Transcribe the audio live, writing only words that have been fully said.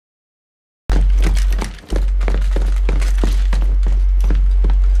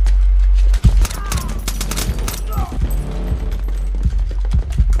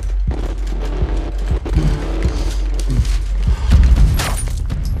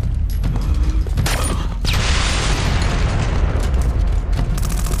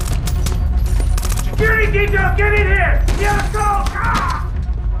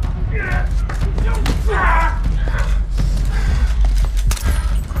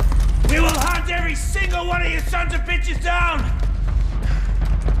Slow one of you sons of bitches down!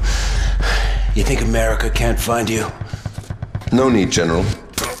 You think America can't find you? No need, General.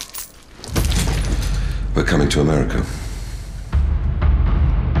 We're coming to America.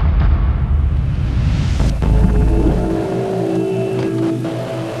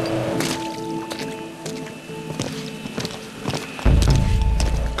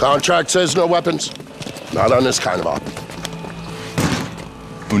 Contract says no weapons. Not on this kind of op.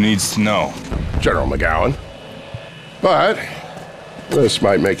 Who needs to know? General McGowan. But this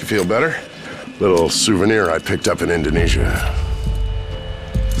might make you feel better. Little souvenir I picked up in Indonesia.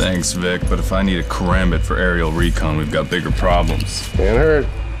 Thanks, Vic, but if I need a karambit for aerial recon, we've got bigger problems. Can't hurt.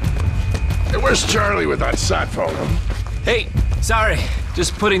 Hey, where's Charlie with that sat phone? Hey, sorry.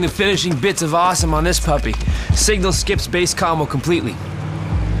 Just putting the finishing bits of awesome on this puppy. Signal skips base combo completely.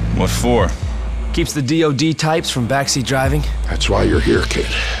 What for? Keeps the DOD types from backseat driving. That's why you're here, kid.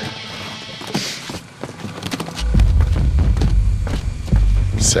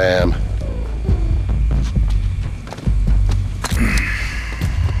 Sam.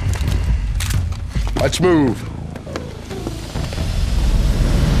 Let's move.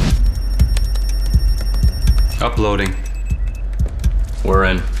 Uploading. We're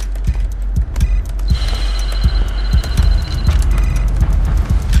in.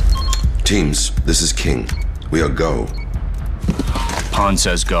 Teams, this is King. We are go. Han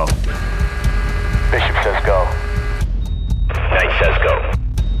says go. Bishop says go. Knight says go.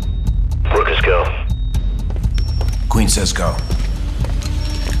 Workers go. Queen says go.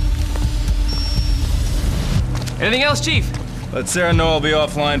 Anything else, Chief? Let Sarah know I'll be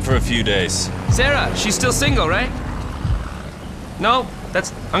offline for a few days. Sarah, she's still single, right? No, I'm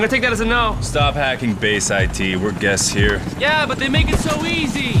gonna take that as a no. Stop hacking base IT. We're guests here. Yeah, but they make it so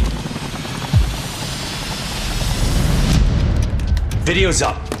easy. Video's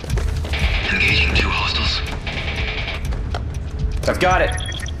up. Engaging 2 hostiles. I've got it.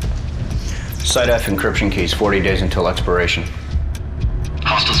 Site F encryption keys, 40 days until expiration.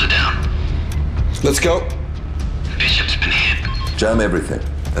 Hostiles are down. Let's go. Bishop's been hit. Jam everything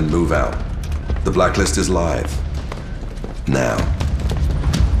and move out. The blacklist is live. Now.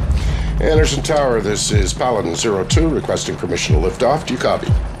 Anderson Tower, this is Paladin 02 requesting permission to lift off. Do you copy?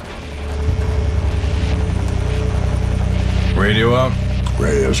 Radio out?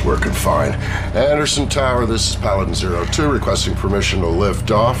 Radio's working fine. Anderson Tower, this is Paladin 02 requesting permission to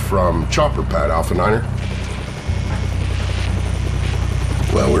lift off from Chopper Pad Alpha 9er.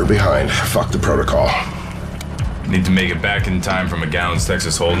 Well, we're behind. Fuck the protocol. Need to make it back in time for McGowan's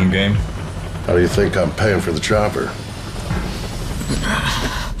Texas Hold'em game? How do you think I'm paying for the chopper?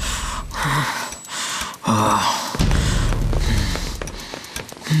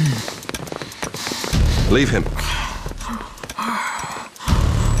 Leave him.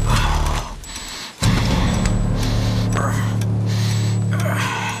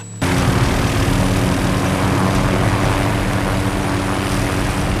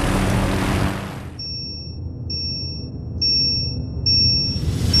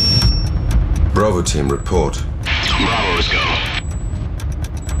 Bravo team, report. Bravo's go.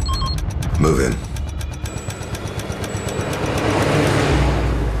 Move in.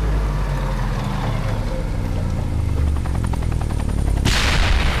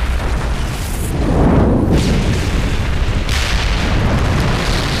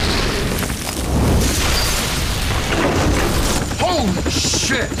 Holy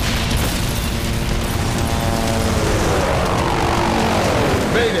shit!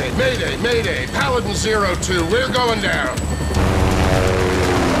 Mayday, mayday, mayday! Paladin 02, we're going down!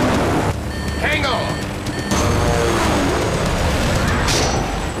 Hang on!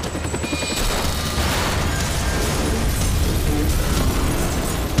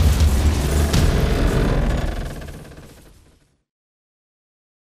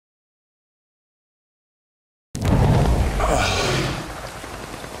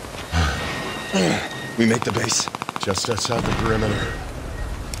 We make the base. Just outside the perimeter.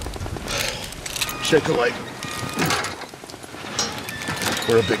 Shake a leg.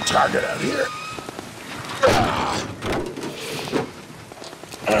 We're a big target out here.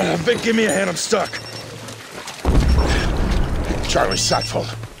 Vic, give me a hand. I'm stuck. Charlie, sat phone.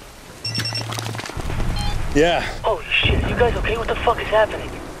 Yeah. Holy shit, you guys okay? What the fuck is happening?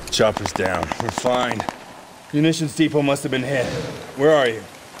 Chopper's down. We're fine. Munitions depot must have been hit. Where are you?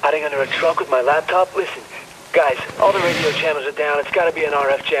 Hiding under a truck with my laptop? Listen, guys, all the radio channels are down. It's gotta be an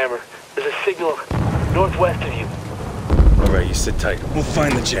RF jammer. There's a signal northwest of you. All right, you sit tight. We'll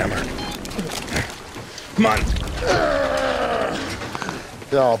find the jammer. Come on.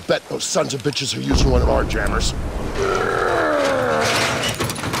 Yeah, I'll bet those sons of bitches are using one of our jammers.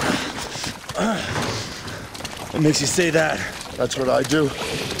 What makes you say that? That's what I do.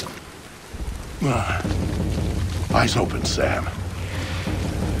 Eyes open, Sam.